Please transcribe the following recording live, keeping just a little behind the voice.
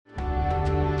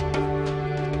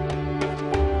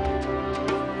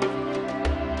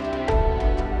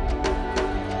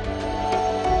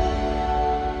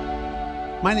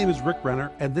My name is Rick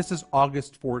Renner, and this is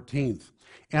August 14th.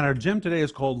 And our gym today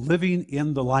is called Living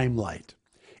in the Limelight.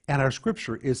 And our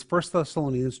scripture is 1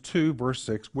 Thessalonians 2, verse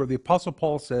 6, where the Apostle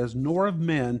Paul says, "Nor of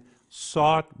men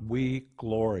sought we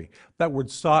glory." That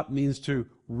word sought means to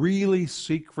really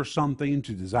seek for something,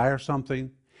 to desire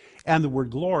something. And the word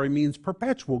glory means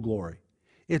perpetual glory.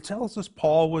 It tells us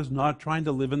Paul was not trying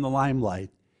to live in the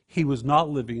limelight. He was not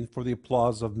living for the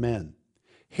applause of men.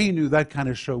 He knew that kind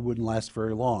of show wouldn't last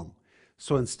very long.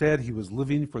 So instead, he was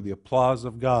living for the applause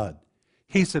of God.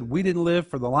 He said, we didn't live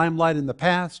for the limelight in the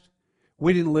past.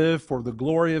 We didn't live for the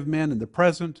glory of men in the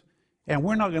present. And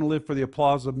we're not going to live for the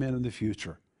applause of men in the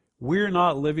future. We're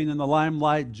not living in the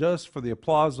limelight just for the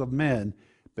applause of men,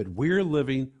 but we're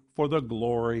living for the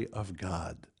glory of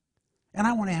God. And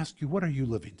I want to ask you, what are you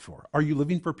living for? Are you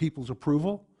living for people's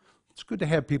approval? It's good to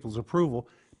have people's approval,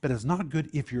 but it's not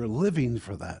good if you're living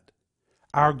for that.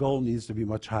 Our goal needs to be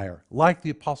much higher. Like the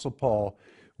Apostle Paul,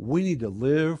 we need to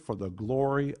live for the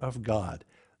glory of God.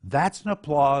 That's an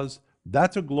applause,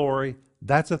 that's a glory,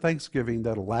 that's a thanksgiving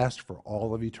that'll last for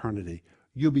all of eternity.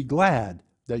 You'll be glad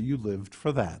that you lived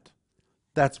for that.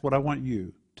 That's what I want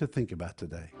you to think about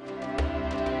today.